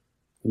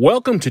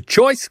Welcome to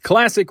Choice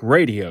Classic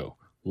Radio.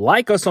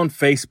 Like us on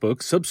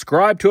Facebook,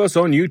 subscribe to us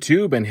on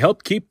YouTube, and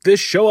help keep this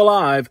show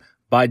alive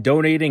by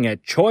donating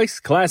at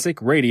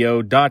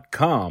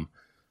choiceclassicradio.com.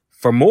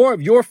 For more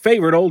of your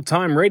favorite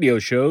old-time radio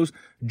shows,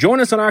 join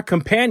us on our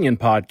companion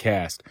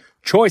podcast,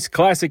 Choice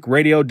Classic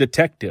Radio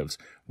Detectives,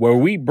 where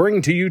we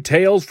bring to you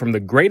tales from the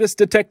greatest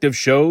detective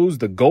shows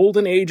the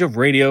golden age of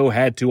radio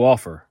had to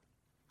offer.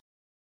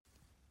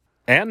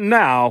 And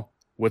now,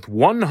 with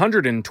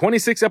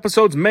 126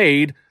 episodes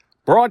made,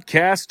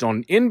 broadcast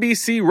on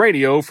NBC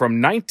Radio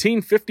from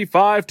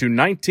 1955 to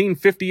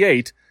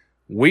 1958,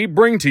 we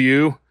bring to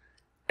you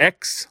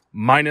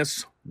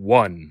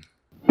X-1.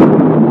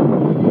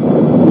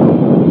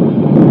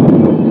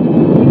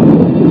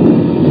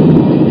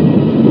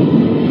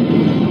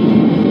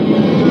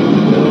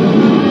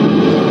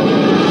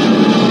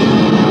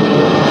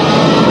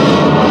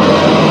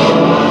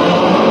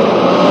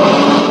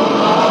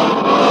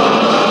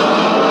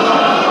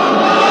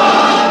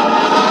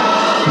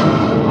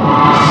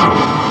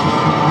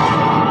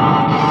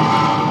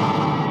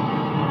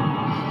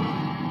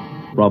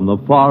 From the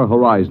far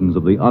horizons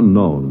of the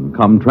unknown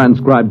come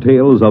transcribed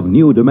tales of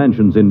new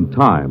dimensions in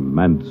time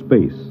and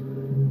space.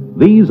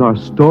 These are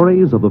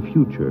stories of the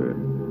future,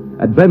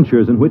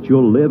 adventures in which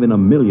you'll live in a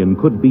million,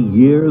 could be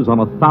years, on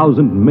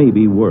 1,000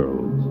 maybe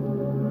worlds.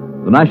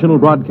 The National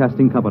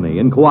Broadcasting Company,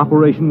 in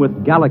cooperation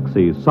with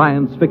Galaxy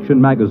Science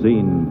Fiction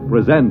Magazine,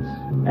 presents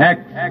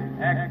X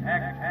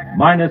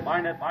minus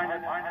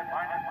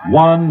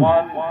 1.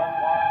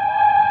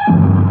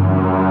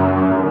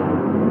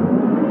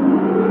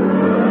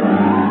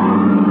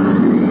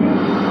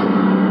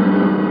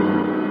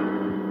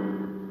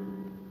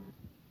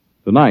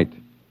 Tonight,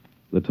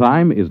 the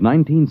time is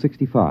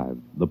 1965.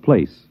 The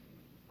place,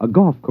 a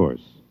golf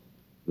course.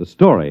 The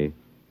story,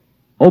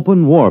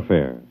 open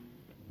warfare.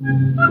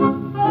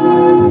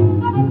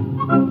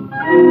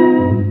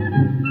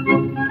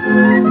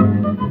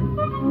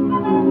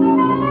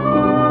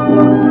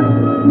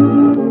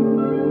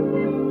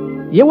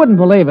 You wouldn't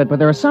believe it, but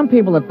there are some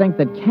people that think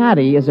that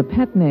caddy is a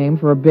pet name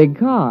for a big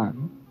car.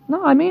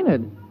 No, I mean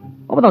it.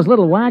 Over those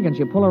little wagons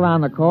you pull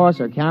around the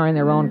course or carrying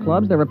their own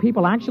clubs, there are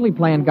people actually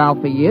playing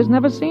golf for years,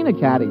 never seen a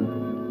caddy.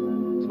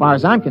 As far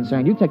as I'm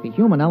concerned, you take the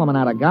human element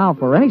out of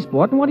golf or any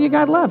sport, and what do you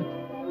got left?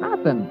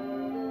 Nothing.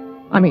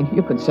 I mean,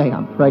 you could say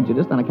I'm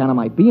prejudiced on account of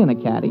my being a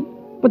caddy,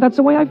 but that's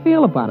the way I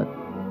feel about it.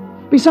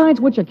 Besides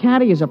which, a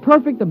caddy is a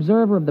perfect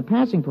observer of the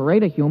passing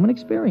parade of human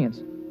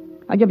experience.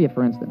 I'll give you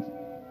for instance.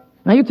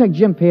 Now, you take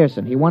Jim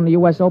Pearson. He won the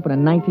U.S. Open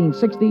in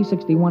 1960,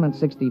 61, and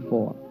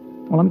 64.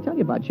 Well, let me tell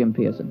you about Jim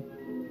Pearson.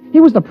 He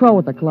was the pro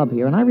at the club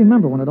here, and I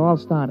remember when it all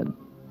started.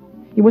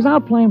 He was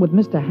out playing with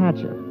Mr.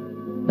 Hatcher.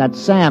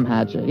 That's Sam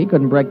Hatcher. He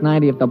couldn't break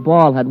 90 if the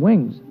ball had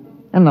wings.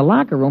 And in the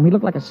locker room, he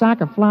looked like a sack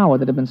of flour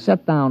that had been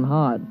set down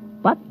hard.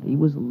 But he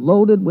was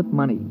loaded with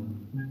money.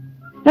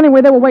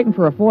 Anyway, they were waiting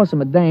for a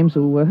foursome of dames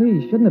who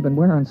shouldn't have been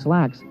wearing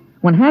slacks.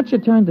 When Hatcher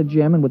turned to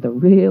Jim, and with a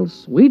real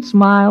sweet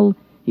smile,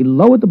 he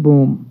lowered the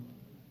boom.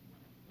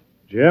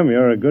 Jim,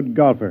 you're a good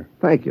golfer.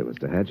 Thank you,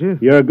 Mr. Hatcher.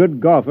 You're a good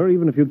golfer,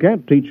 even if you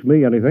can't teach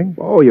me anything.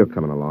 Oh, you're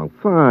coming along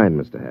fine,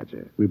 Mr.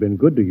 Hatcher. We've been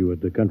good to you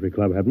at the country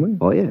club, haven't we?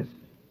 Oh, yes.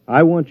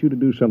 I want you to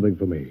do something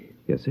for me.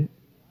 Yes, sir?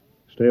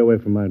 Stay away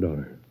from my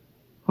daughter.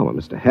 Oh, well,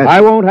 Mr. Hatcher. I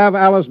won't have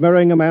Alice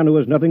marrying a man who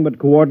has nothing but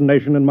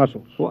coordination and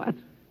muscles. What?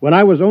 When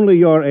I was only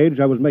your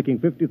age, I was making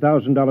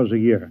 $50,000 a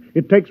year.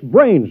 It takes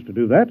brains to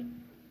do that.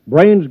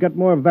 Brains get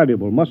more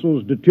valuable.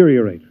 Muscles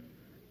deteriorate.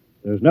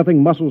 There's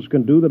nothing muscles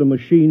can do that a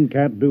machine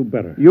can't do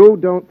better. You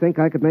don't think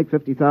I could make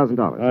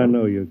 $50,000? I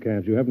know you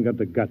can't. You haven't got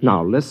the guts.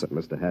 Now, listen,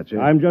 Mr.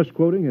 Hatcher. I'm just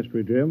quoting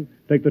history, Jim.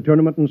 Take the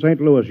tournament in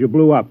St. Louis. You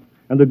blew up.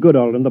 And the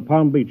Goodall and the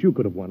Palm Beach. You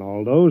could have won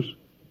all those.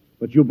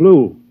 But you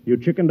blew. You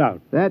chickened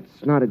out.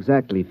 That's not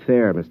exactly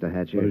fair, Mr.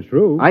 Hatcher. But it's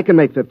true. I can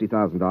make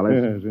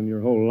 $50,000. Yes, in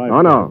your whole life.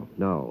 Oh,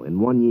 no,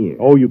 in 1 year.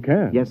 Oh, you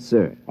can? Yes,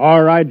 sir.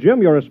 All right,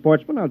 Jim, you're a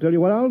sportsman. I'll tell you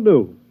what I'll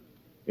do.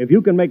 If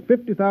you can make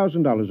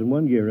 $50,000 in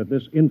 1 year at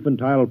this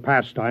infantile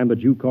pastime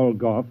that you call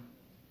golf,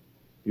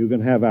 you can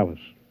have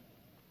Alice.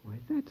 Why,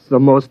 that's the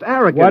most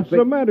arrogant What's thing.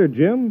 the matter,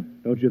 Jim?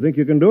 Don't you think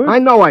you can do it? I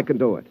know I can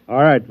do it. All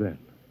right, then.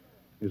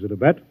 Is it a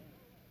bet?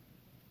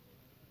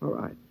 All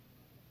right.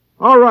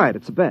 All right,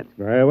 it's a bet.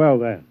 Very well,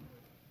 then.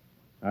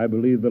 I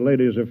believe the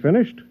ladies are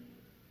finished.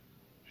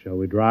 Shall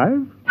we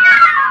drive?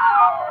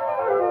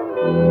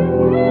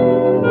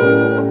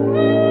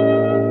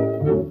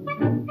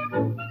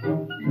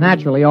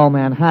 Naturally, old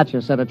man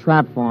Hatcher set a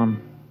trap for him.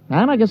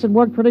 And I guess it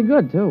worked pretty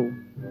good, too.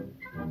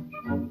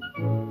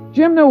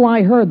 Jim knew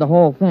I heard the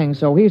whole thing,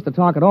 so he used to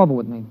talk it over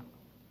with me.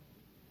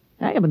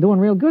 Hey, you've been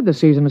doing real good this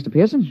season, Mr.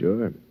 Pearson.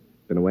 Sure.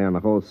 Been away on the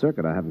whole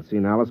circuit. I haven't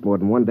seen Alice more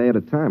than 1 day at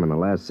a time in the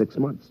last 6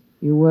 months.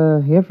 You,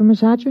 hear from Miss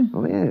Hatcher?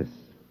 Oh, yes.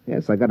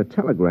 Yes, I got a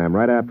telegram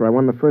right after I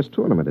won the first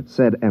tournament. It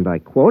said, and I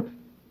quote,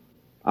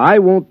 "I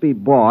won't be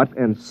bought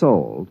and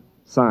sold.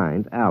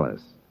 Signed,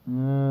 Alice."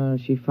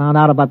 She found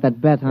out about that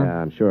bet, huh? Yeah,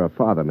 I'm sure her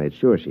father made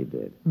sure she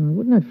did.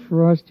 Wouldn't it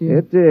frost you?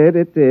 It did.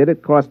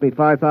 It cost me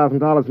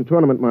 $5,000 in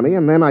tournament money,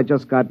 and then I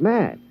just got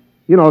mad.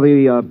 You know,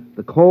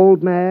 the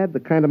cold mad,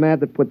 the kind of mad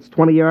that puts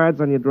 20 yards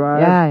on your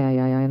drive? Yeah,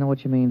 I know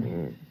what you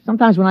mean.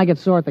 Sometimes when I get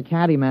sore at the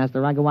caddy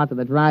master, I go out to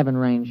the driving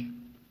range.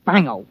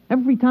 Bango!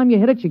 Every time you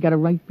hit it, you got it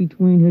right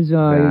between his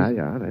eyes.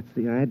 Yeah, that's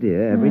the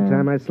idea. Every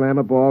time I slam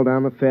a ball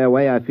down the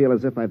fairway, I feel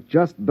as if I've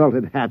just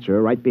belted Hatcher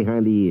right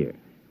behind the ear.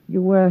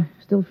 You,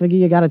 still figure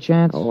you got a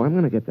chance? Oh, I'm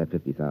going to get that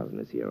 $50,000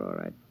 this year, all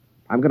right.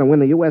 I'm going to win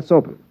the U.S.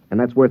 Open, and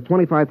that's worth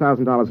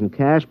 $25,000 in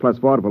cash plus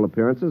vaudeville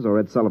appearances or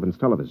Ed Sullivan's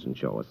television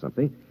show or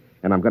something.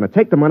 And I'm going to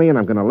take the money and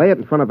I'm going to lay it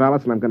in front of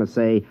Alice and I'm going to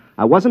say,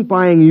 I wasn't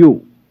buying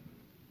you.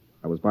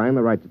 I was buying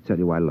the right to tell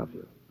you I love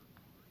you.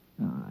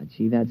 Ah,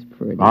 gee, that's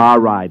pretty. All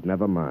right,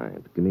 never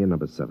mind. Give me a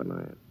number 7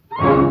 iron.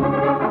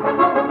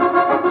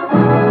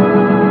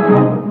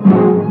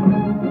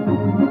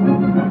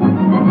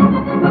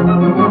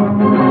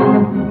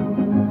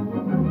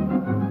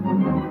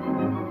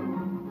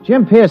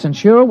 Jim Pearson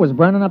sure was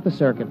burning up the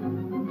circuit.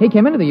 He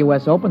came into the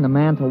U.S. Open the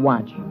man to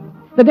watch.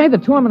 The day the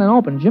tournament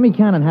opened, Jimmy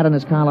Cannon had in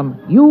his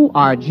column, "You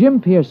are Jim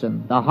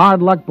Pearson, the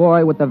hard luck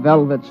boy with the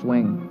velvet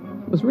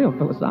swing." It was real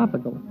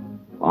philosophical.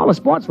 All the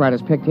sports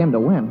writers picked him to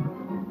win.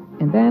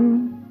 And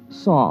then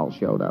Saul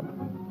showed up.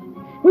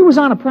 We was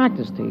on a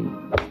practice tee.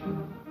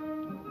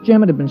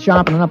 Jim had been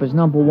sharpening up his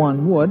number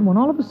 1 wood when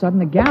all of a sudden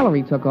the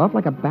gallery took off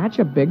like a batch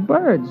of big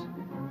birds.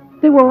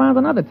 They were around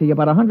another tee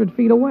about 100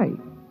 feet away.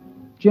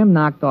 Jim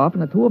knocked off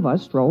and the two of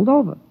us strolled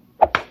over.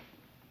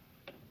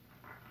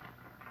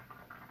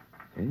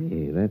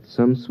 Hey, that's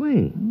some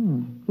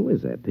swing. Who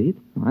is that, Pete?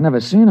 I never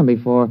seen him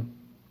before.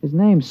 His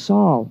name's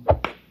Saul.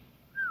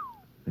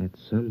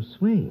 That's some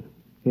swing.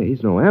 Yeah,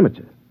 he's no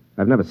amateur.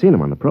 I've never seen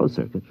him on the pro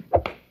circuit.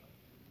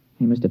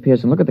 Hey, Mr.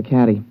 Pearson, look at the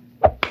caddy.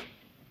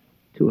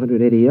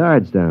 280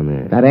 yards down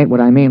there. That ain't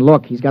what I mean.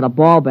 Look, he's got a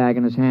ball bag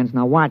in his hands.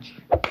 Now watch.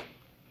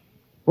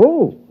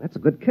 Oh, that's a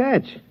good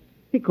catch.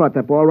 He caught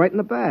that ball right in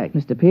the bag.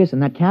 Mr.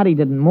 Pearson, that caddy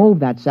didn't move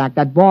that sack.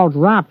 That ball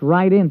dropped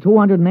right in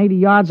 280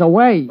 yards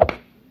away.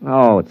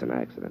 Oh, it's an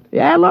accident.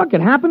 Yeah, look, it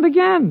happened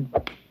again.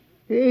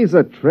 He's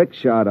a trick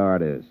shot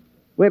artist.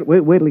 Wait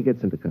till he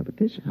gets into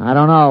competition. I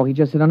don't know. He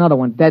just hit another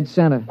one, dead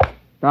center.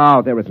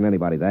 Oh, there isn't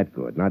anybody that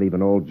good. Not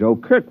even old Joe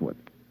Kirkwood.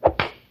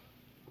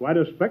 Quite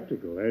a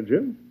spectacle, eh,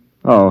 Jim?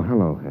 Oh,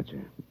 hello,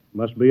 Hatcher.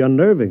 Must be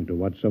unnerving to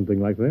watch something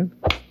like that.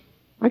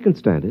 I can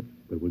stand it.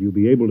 But will you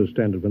be able to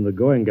stand it when the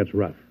going gets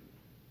rough?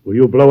 Will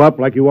you blow up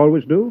like you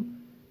always do?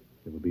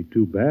 It would be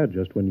too bad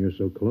just when you're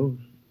so close.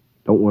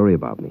 Don't worry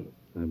about me.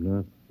 I'm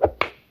not.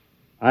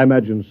 I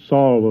imagine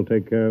Saul will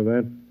take care of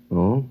that.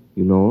 Oh,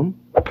 you know him?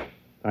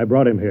 I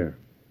brought him here.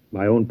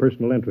 My own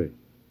personal entry.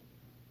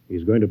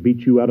 He's going to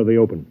beat you out of the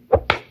Open.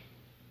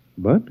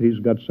 But he's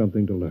got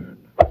something to learn.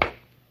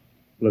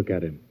 Look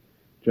at him.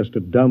 Just a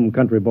dumb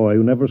country boy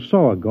who never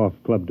saw a golf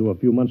club till a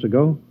few months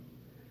ago.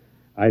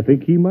 I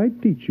think he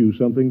might teach you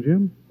something,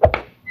 Jim.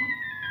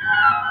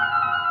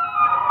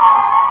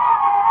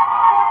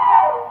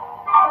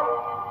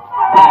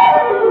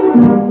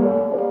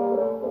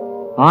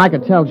 I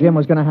could tell Jim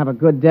was going to have a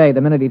good day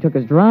the minute he took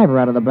his driver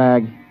out of the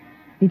bag.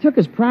 He took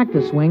his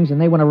practice swings, and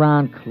they went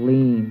around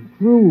clean,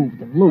 grooved,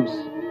 and loose.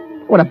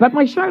 Would have bet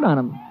my shirt on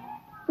him.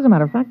 As a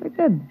matter of fact, I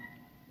did.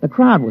 The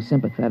crowd was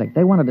sympathetic.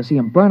 They wanted to see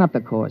him burn up the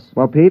course.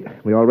 Well, Pete,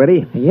 we all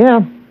ready?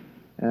 Yeah.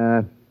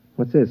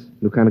 What's this?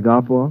 New kind of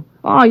golf ball?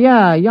 Oh,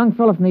 yeah, a young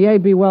fella from the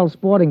A.B. Wells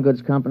Sporting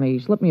Goods Company. He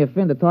slipped me a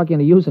fin to talk you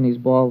into using these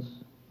balls.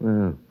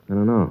 Well, I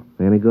don't know.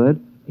 They any good?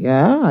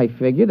 Yeah, I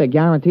figured. They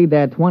guaranteed they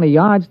had 20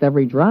 yards to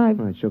every drive.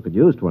 Well, I sure could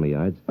use 20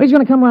 yards. Well, he's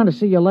going to come around to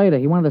see you later.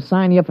 He wanted to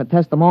sign you up for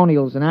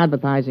testimonials and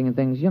advertising and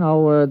things. You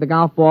know, the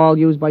golf ball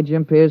used by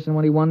Jim Pearson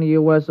when he won the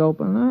U.S.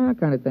 Open, that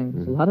kind of thing.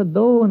 There's a lot of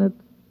dough in it.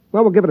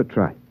 Well, we'll give it a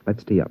try.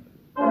 Let's tee up.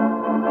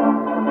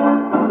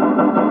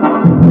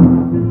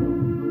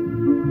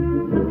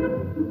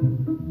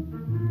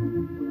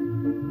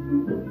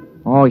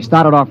 Oh, he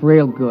started off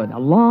real good. A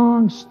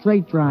long,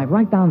 straight drive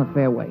right down the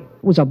fairway.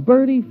 It was a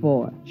birdie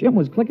 4. Jim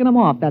was clicking him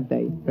off that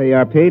day. There you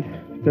are, Pete.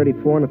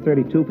 34 and a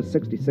 32 for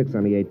 66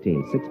 on the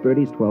 18. 6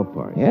 birdies, 12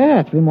 pars.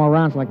 Yeah, 3 more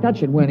rounds like that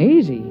should win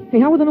easy.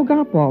 Hey, how were the new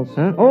golf balls?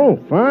 Huh? Oh,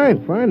 fine.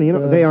 You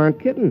know, they aren't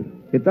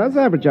kidding. It does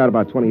average out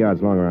about 20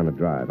 yards longer on the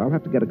drive. I'll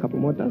have to get a couple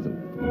more dozen.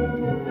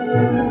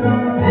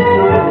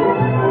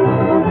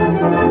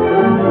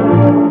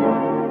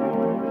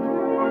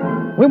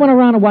 We went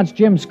around and watched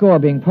Jim's score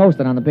being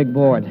posted on the big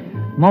board.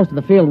 Most of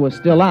the field was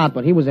still out,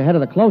 but he was ahead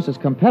of the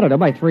closest competitor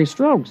by 3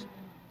 strokes.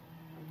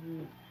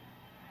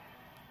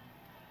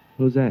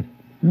 Who's that?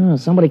 Oh,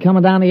 somebody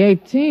coming down the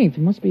 18th.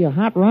 It must be a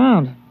hot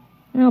round.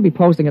 Yeah, I'll be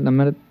posting it in a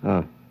minute.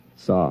 Oh,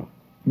 Saul.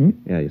 Hmm?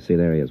 Yeah, you see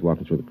there he is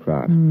walking through the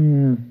crowd.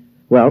 Yeah.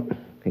 Well,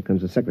 here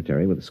comes the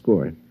secretary with the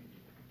score.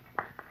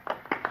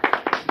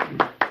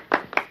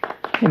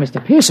 Hey,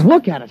 Mr. Pearson,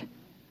 look at it.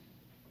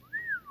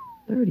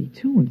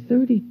 32 and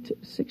 32,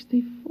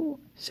 64.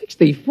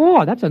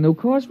 64? That's a new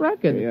course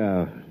record.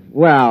 Yeah,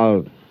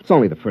 well, it's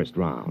only the first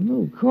round.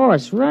 New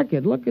course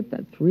record. Look at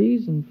that.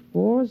 3s and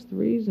 4s,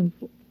 3s and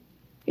 4s.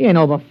 He ain't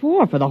over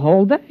 4 for the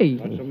whole day.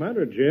 What's the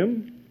matter,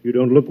 Jim? You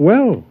don't look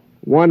well.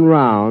 1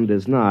 round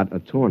is not a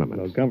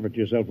tournament. Well, comfort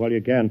yourself while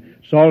you can.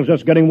 Saul's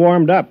just getting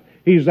warmed up.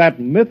 He's that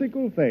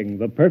mythical thing,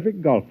 the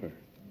perfect golfer.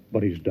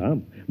 But he's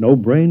dumb. No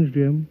brains,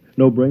 Jim.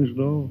 No brains at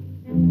all.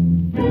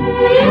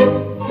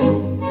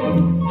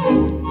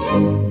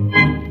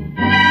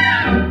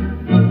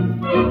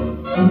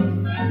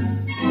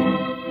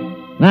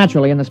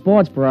 Naturally, in the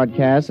sports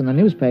broadcasts and the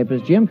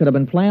newspapers, Jim could have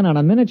been playing on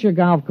a miniature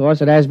golf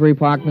course at Asbury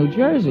Park, New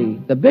Jersey.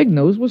 The big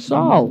news was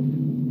Saul.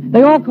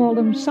 They all called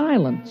him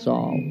Silent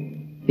Saul.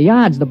 The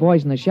odds the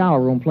boys in the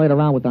shower room played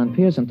around with on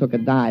Pearson took a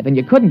dive, and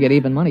you couldn't get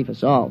even money for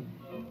Saul.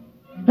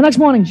 The next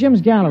morning,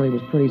 Jim's gallery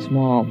was pretty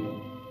small.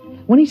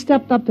 When he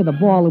stepped up to the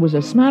ball, there was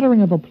a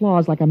smattering of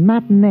applause like a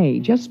matinee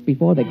just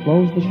before they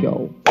closed the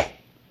show.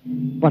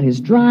 But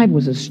his drive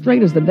was as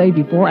straight as the day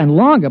before and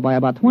longer by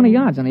about 20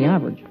 yards on the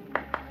average.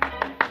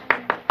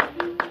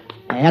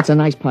 Hey, that's a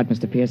nice putt,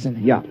 Mr.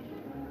 Pearson. Yeah.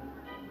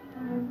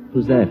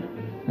 Who's that?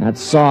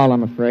 That's Saul,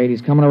 I'm afraid.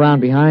 He's coming around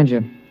behind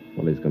you.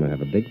 Well, he's going to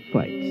have a big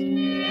fight.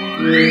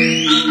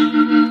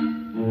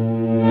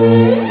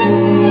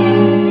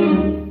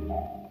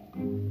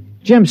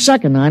 Jim's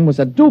second nine was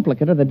a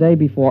duplicate of the day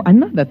before.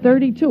 Another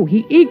 32.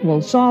 He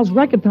equaled Saul's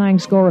record-tying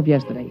score of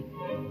yesterday.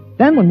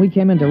 Then when we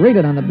came in to read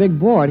it on the big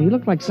board, he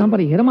looked like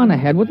somebody hit him on the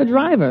head with a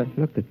driver.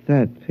 Look at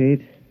that,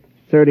 Pete.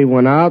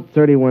 31 out,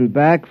 31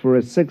 back for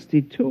a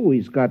 62.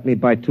 He's got me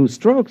by 2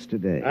 strokes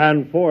today.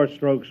 And 4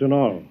 strokes in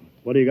all.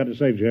 What do you got to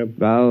say, Jim?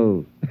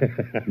 Oh,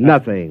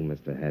 nothing,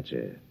 Mr.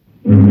 Hatcher.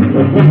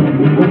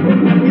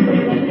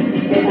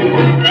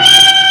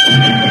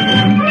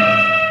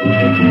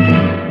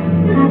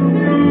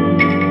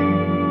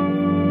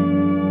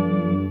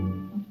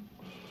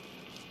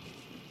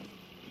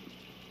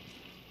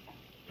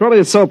 Throw me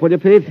the soap, will you,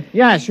 Pete?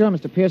 Yeah, sure,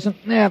 Mr. Pearson.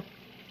 Yeah.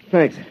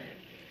 Thanks.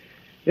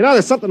 You know,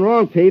 there's something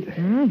wrong, Pete.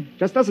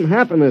 Just doesn't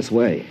happen this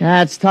way.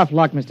 That's tough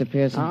luck, Mr.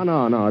 Pearson.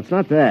 Oh, no, it's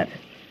not that.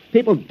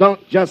 People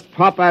don't just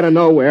pop out of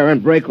nowhere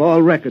and break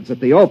all records at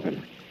the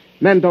Open.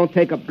 Men don't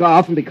take up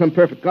golf and become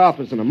perfect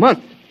golfers in a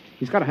month.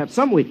 He's got to have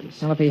some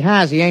weakness. Well, if he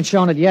has, he ain't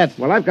shown it yet.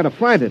 Well, I've got to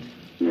find it.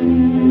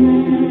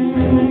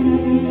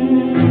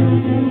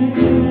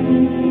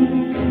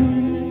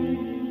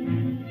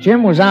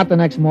 Jim was out the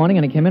next morning,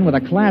 and he came in with a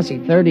classy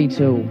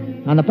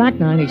 32. On the back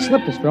nine, he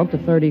slipped a stroke to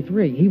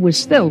 33. He was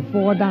still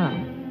 4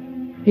 down.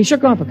 He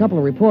shook off a couple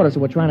of reporters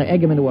who were trying to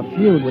egg him into a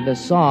feud with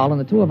this Saul,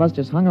 and the two of us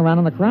just hung around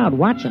in the crowd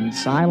watching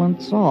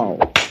Silent Saul.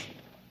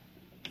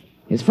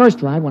 His first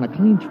drive went a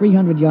clean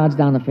 300 yards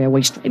down the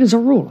fairway, straight as a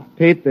ruler.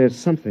 Pete, there's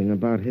something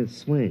about his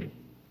swing.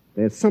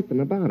 There's something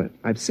about it.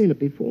 I've seen it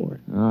before.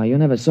 Oh, you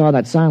never saw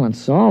that Silent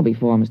Saul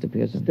before, Mr.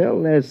 Pearson.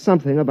 Still, there's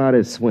something about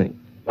his swing.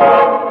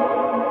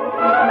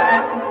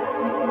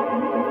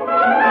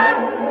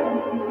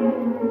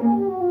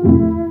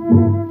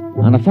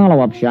 On the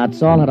follow-up shot,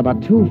 Saul had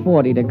about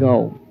 240 to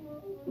go.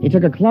 He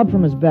took a club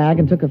from his bag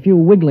and took a few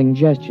wiggling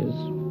gestures,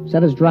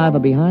 set his driver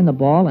behind the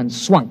ball, and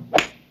swung.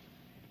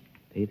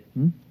 Pete?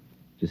 Did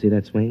you see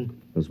that swing?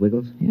 Those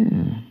wiggles? Yeah,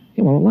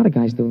 well, a lot of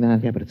guys do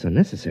that. Yeah, but it's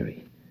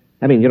unnecessary.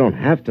 I mean, you don't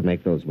have to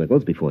make those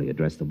wiggles before you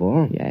address the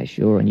ball. Yeah,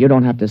 sure, and you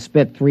don't have to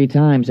spit 3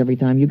 times every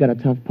time you got a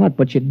tough putt,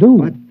 but you do.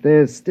 But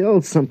there's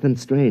still something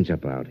strange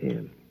about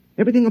him.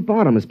 Everything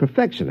about him is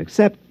perfection,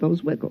 except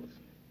those wiggles.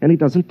 And he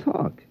doesn't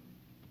talk.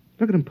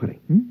 Look at him putting.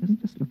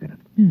 Just look at him.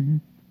 Mm-hmm.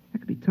 That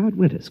could be Todd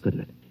Winters,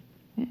 couldn't it?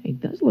 Yeah, he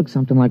does look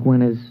something like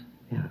Winters.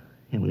 Yeah,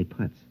 when he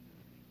putts.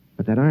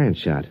 But that iron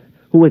shot,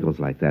 who wiggles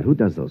like that? Who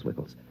does those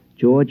wiggles?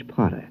 George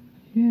Potter.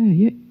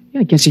 Yeah,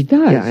 I guess he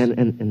does. Yeah,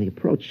 and the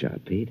approach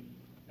shot, Pete.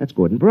 That's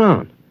Gordon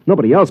Brown.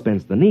 Nobody else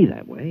bends the knee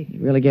that way. He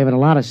really gave it a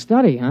lot of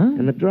study, huh?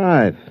 And the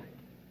drive.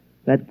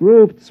 That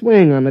grooved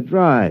swing on the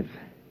drive.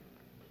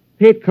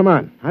 Pete, come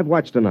on. I've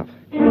watched enough.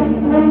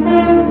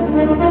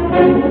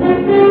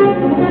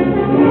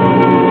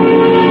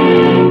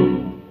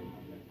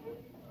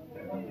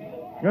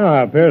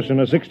 Ah, Pearson,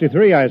 a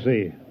 63, I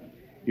see.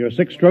 You're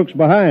 6 strokes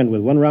behind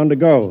with 1 round to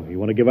go. You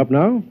want to give up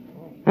now?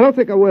 I don't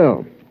think I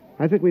will.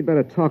 I think we'd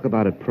better talk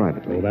about it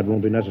privately. Oh, that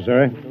won't be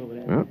necessary.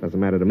 Well, doesn't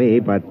matter to me,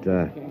 but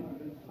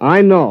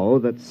I know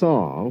that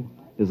Saul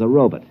is a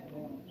robot.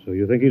 So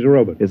you think he's a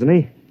robot? Isn't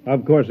he?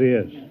 Of course he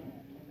is.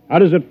 How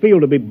does it feel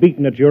to be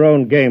beaten at your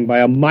own game by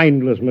a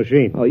mindless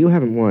machine? Oh, you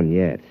haven't won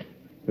yet.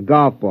 The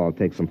golf ball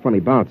takes some funny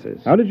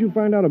bounces. How did you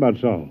find out about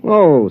Saul?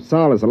 Oh,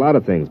 Saul is a lot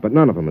of things, but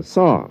none of them is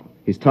Saul.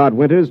 He's Todd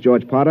Winters,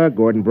 George Potter,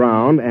 Gordon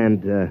Brown,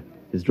 and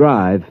his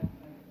drive,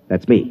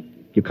 that's me.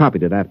 You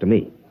copied it after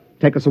me.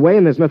 Take us away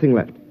and there's nothing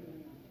left.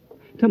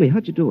 Tell me,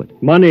 how'd you do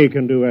it? Money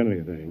can do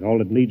anything.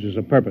 All it needs is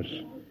a purpose.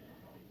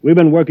 We've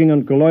been working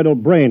on colloidal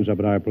brains up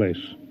at our place.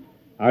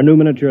 Our new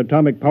miniature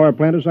atomic power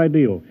plant is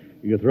ideal.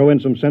 You throw in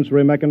some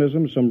sensory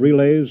mechanisms, some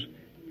relays,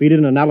 feed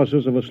in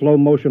analysis of a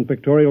slow-motion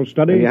pictorial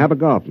study. And you have a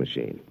golf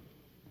machine.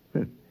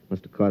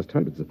 Must have cost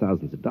hundreds of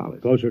thousands of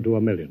dollars. Closer to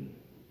 $1 million.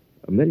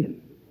 $1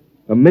 million?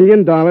 $1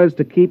 million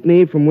to keep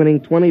me from winning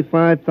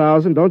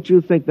 $25,000? Don't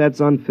you think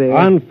that's unfair?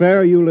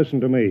 Unfair? You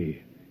listen to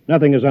me.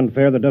 Nothing is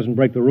unfair that doesn't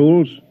break the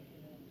rules.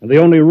 And the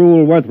only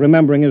rule worth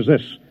remembering is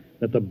this,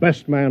 that the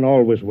best man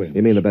always wins.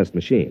 You mean the best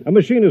machine? A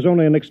machine is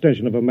only an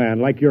extension of a man,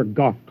 like your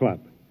golf club.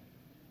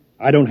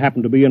 I don't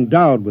happen to be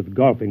endowed with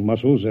golfing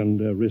muscles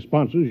and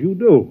responses you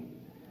do.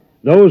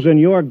 Those in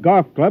your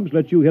golf clubs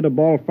let you hit a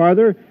ball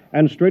farther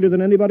and straighter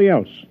than anybody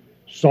else.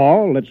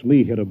 Saul lets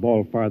me hit a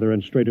ball farther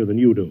and straighter than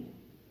you do.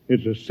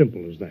 It's as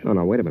simple as that.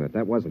 No, wait a minute.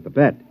 That wasn't the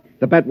bet.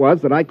 The bet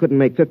was that I couldn't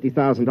make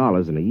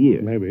 $50,000 in a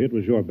year. Maybe it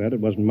was your bet. It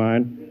wasn't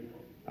mine.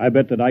 I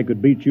bet that I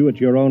could beat you at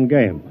your own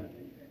game.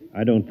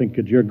 I don't think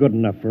that you're good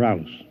enough for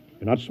Alice.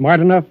 You're not smart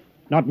enough,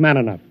 not man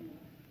enough.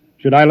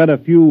 Should I let a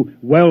few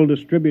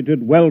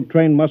well-distributed,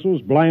 well-trained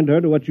muscles blind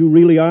her to what you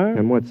really are?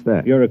 And what's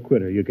that? You're a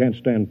quitter. You can't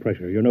stand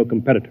pressure. You're no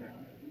competitor.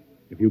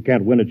 If you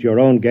can't win at your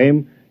own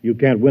game, you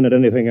can't win at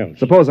anything else.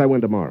 Suppose I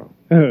win tomorrow.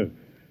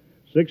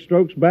 6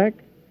 strokes back?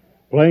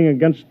 Playing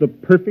against the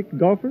perfect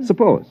golfer?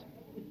 Suppose.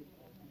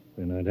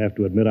 Then I'd have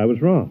to admit I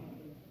was wrong.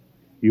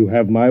 You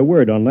have my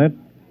word on that.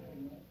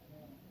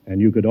 And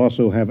you could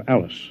also have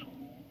Alice,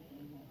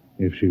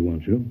 if she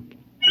wants you.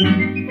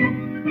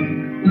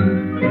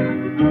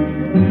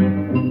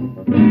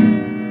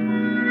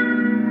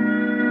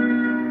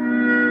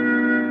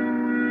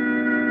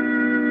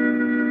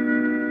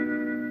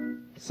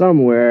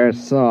 Somewhere,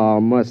 Saul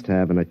must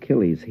have an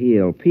Achilles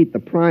heel. Pete, the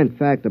prime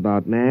fact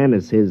about man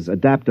is his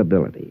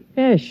adaptability.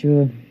 Yeah,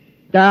 sure.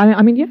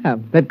 Yeah.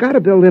 They've got to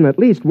build in at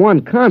least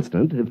one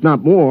constant, if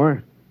not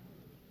more.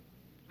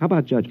 How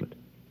about judgment?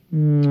 I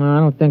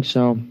don't think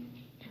so.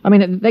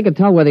 They could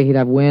tell whether he'd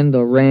have wind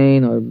or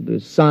rain or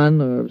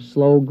sun or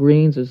slow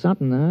greens or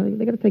something.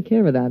 They got to take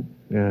care of that.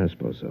 Yeah, I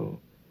suppose so.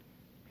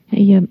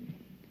 Hey,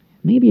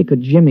 maybe you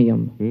could jimmy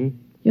him. Hmm?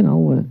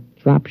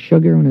 Drop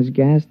sugar in his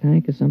gas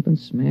tank or something,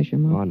 smash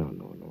him up. Oh,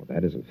 no.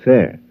 That isn't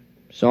fair.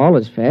 Saul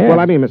is fair. Well,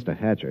 Mr.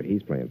 Hatcher,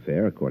 he's playing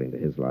fair according to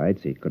his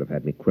lights. He could have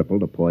had me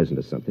crippled or poisoned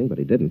or something, but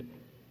he didn't.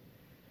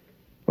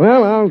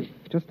 Well, I'll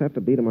just have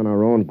to beat him on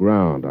our own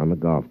ground on the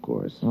golf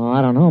course. Oh,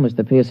 I don't know,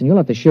 Mr. Pearson. You'll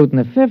have to shoot in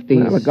the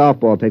 50s. Well, the golf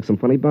ball takes some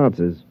funny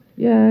bounces.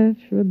 Yeah, it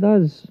sure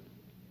does.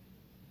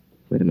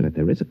 Wait a minute,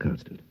 there is a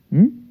constant.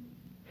 Hmm?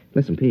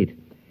 Listen, Pete,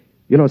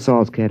 you know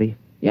Saul's caddy?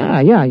 Yeah,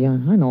 I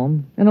know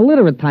him. An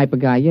illiterate type of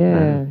guy,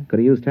 yeah. Could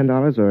he use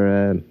 $10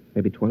 or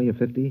maybe 20 or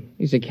 50?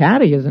 He's a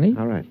caddy, isn't he?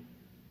 All right.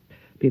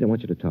 Pete, I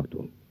want you to talk to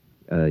him.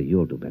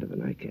 You'll do better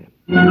than I can.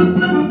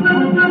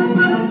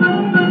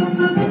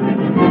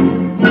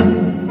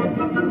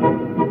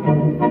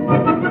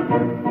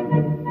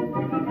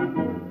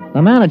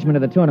 The management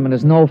of the tournament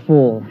is no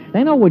fool.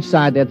 They know which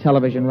side their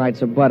television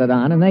rights are butted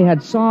on, and they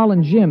had Saul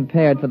and Jim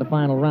paired for the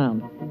final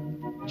round.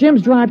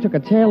 Jim's drive took a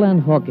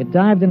tail-end hook. It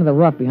dived into the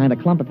rough behind a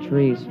clump of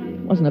trees.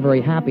 It wasn't a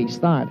very happy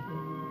start.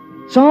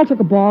 Saul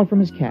took a ball from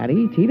his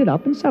caddy, teed it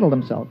up, and settled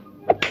himself.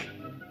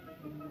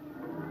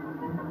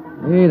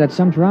 Hey, that's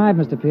some drive,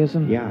 Mr.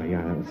 Pearson. Yeah,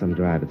 that was some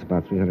drive. It's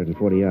about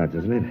 340 yards,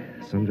 isn't it?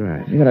 Some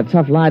drive. You got a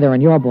tough lie there on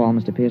your ball,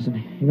 Mr. Pearson.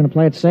 You going to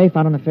play it safe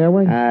out on the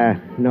fairway?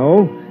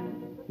 No.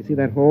 You see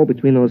that hole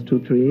between those two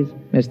trees?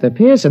 Mr.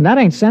 Pearson, that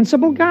ain't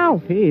sensible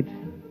golf. Pete,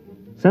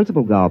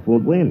 sensible golf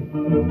won't win.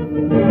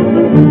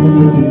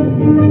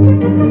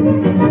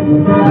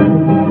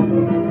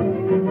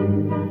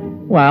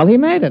 Well, he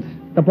made it.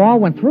 The ball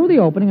went through the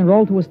opening and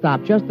rolled to a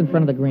stop just in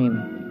front of the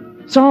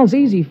green. Saul's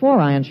easy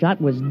 4-iron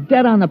shot was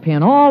dead on the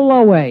pin all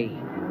the way.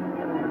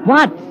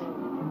 But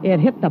it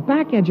hit the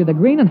back edge of the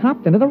green and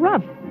hopped into the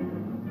rough.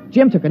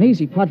 Jim took an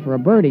easy putt for a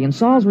birdie, and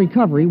Saul's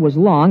recovery was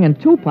long, and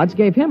 2 putts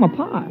gave him a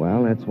par.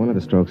 Well, that's one of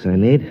the strokes I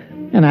need.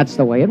 And that's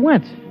the way it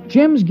went.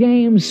 Jim's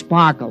game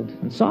sparkled,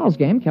 and Saul's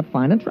game kept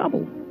finding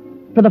trouble.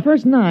 For the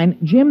first 9,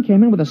 Jim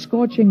came in with a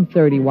scorching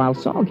 30, while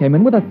Saul came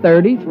in with a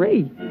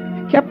 33.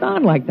 Kept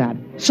on like that.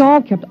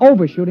 Saul kept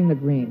overshooting the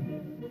green.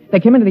 They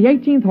came into the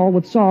 18th hole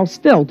with Saul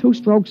still 2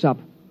 strokes up.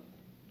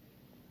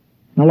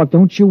 Now, look,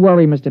 don't you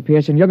worry, Mr.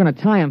 Pearson. You're going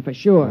to tie him for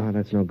sure. Oh,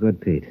 that's no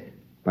good, Pete.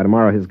 By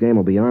tomorrow, his game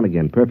will be on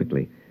again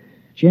perfectly.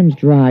 Jim's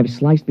drive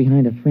sliced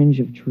behind a fringe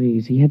of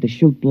trees. He had to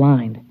shoot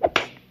blind.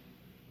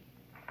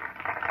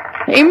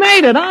 He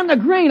made it on the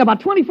green, about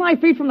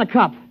 25 feet from the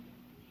cup.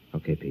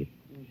 Okay, Pete.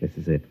 This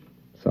is it.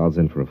 Saul's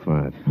in for a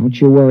 5.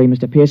 Don't you worry,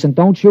 Mr. Pearson.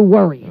 Don't you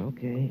worry.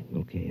 Okay,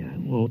 I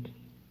won't.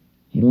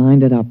 He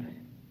lined it up.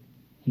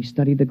 He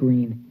studied the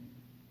green.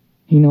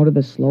 He noted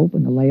the slope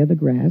and the lay of the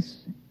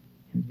grass.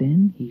 And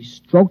then he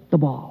stroked the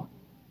ball.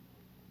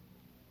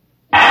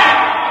 We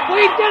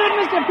did it,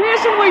 Mr.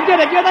 Pearson. We did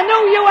it. You're the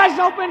new U.S.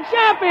 Open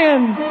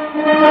champion.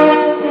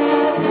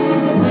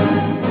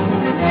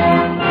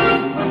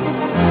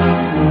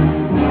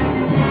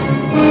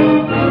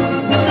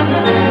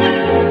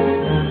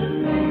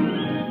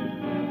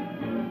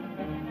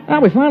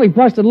 Well, we finally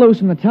busted loose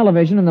from the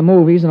television and the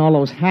movies and all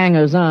those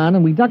hangers-on,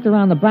 and we ducked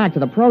around the back to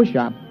the pro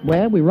shop,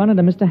 where we run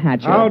into Mr.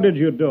 Hatcher. How did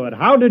you do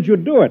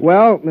it?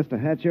 Well, Mr.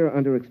 Hatcher,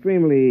 under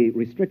extremely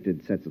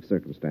restricted sets of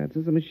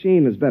circumstances, a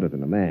machine is better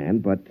than a man,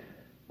 but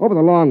over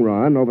the long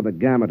run, over the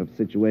gamut of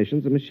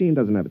situations, a machine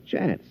doesn't have a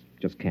chance.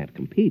 Just can't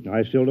compete.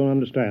 I still don't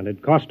understand.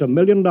 It cost $1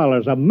 million.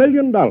 $1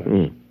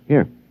 million.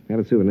 Here, have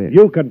a souvenir.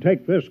 You can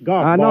take this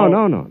golf ball.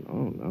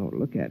 No.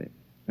 Look at it.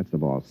 That's the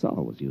ball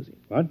Saul was using.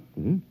 What?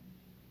 Mm-hmm.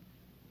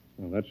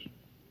 Well,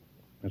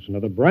 that's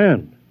another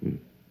brand.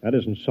 That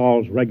isn't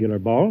Saul's regular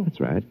ball. That's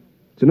right.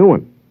 It's a new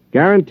one.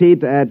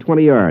 Guaranteed to add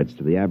 20 yards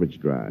to the average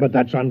drive. But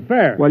that's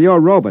unfair. Well, your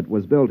robot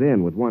was built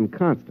in with one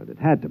constant. It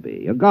had to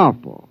be a golf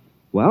ball.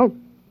 Well,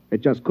 it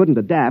just couldn't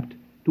adapt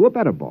to a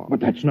better ball. But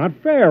that's not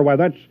fair. Why,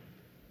 that's...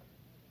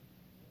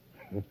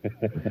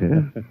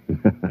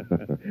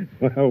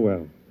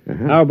 Well.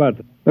 Uh-huh. How about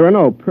that? There are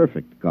no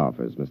perfect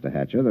golfers, Mr.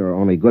 Hatcher. There are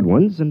only good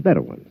ones and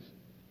better ones.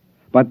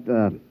 But,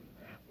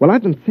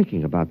 I've been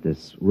thinking about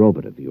this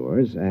robot of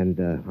yours, and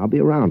I'll be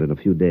around in a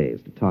few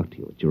days to talk to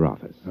you at your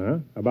office. Huh?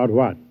 About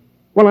what?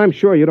 Well, I'm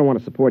sure you don't want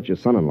to support your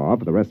son-in-law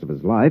for the rest of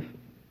his life.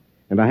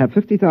 And I have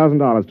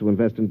 $50,000 to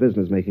invest in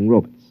business making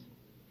robots.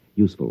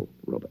 Useful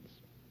robots.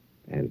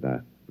 And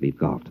leave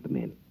golf to the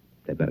men.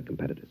 They're better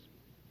competitors.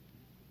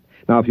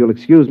 Now, if you'll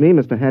excuse me,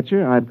 Mr.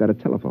 Hatcher, I've got a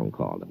telephone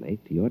call to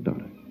make to your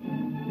daughter.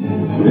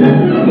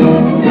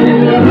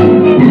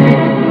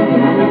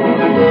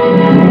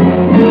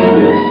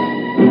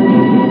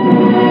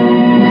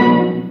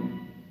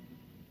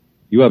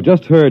 You have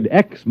just heard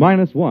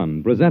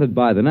X-1, presented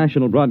by the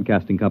National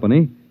Broadcasting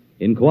Company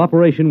in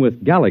cooperation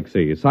with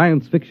Galaxy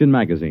Science Fiction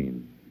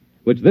Magazine,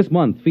 which this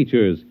month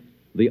features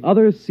The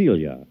Other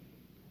Celia,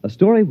 a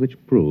story which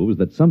proves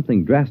that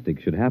something drastic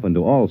should happen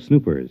to all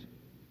snoopers,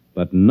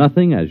 but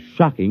nothing as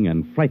shocking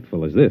and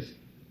frightful as this.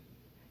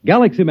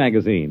 Galaxy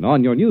Magazine,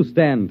 on your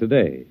newsstand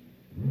today.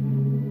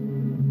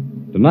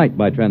 Tonight,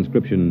 by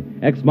transcription,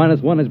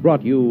 X-1 has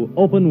brought you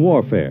Open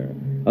Warfare,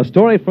 a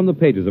story from the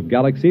pages of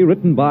Galaxy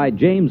written by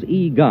James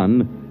E.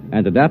 Gunn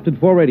and adapted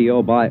for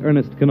radio by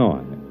Ernest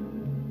Kenoy.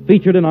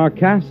 Featured in our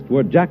cast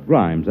were Jack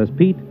Grimes as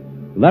Pete,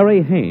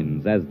 Larry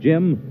Haynes as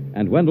Jim,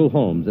 and Wendell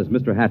Holmes as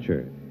Mr.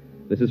 Hatcher.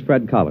 This is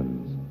Fred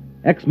Collins.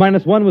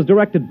 X-1 was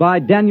directed by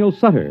Daniel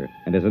Sutter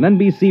and is an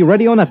NBC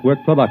Radio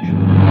Network production.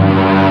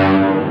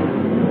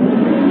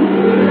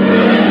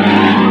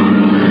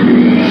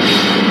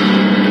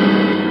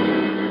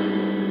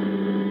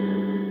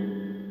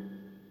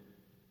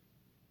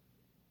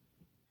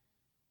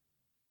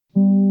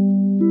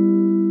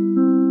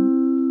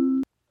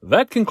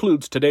 That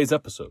concludes today's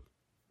episode.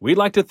 We'd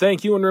like to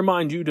thank you and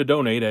remind you to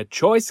donate at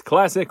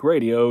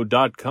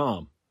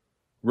choiceclassicradio.com.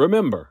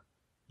 Remember,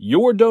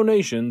 your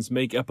donations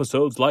make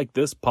episodes like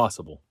this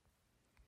possible.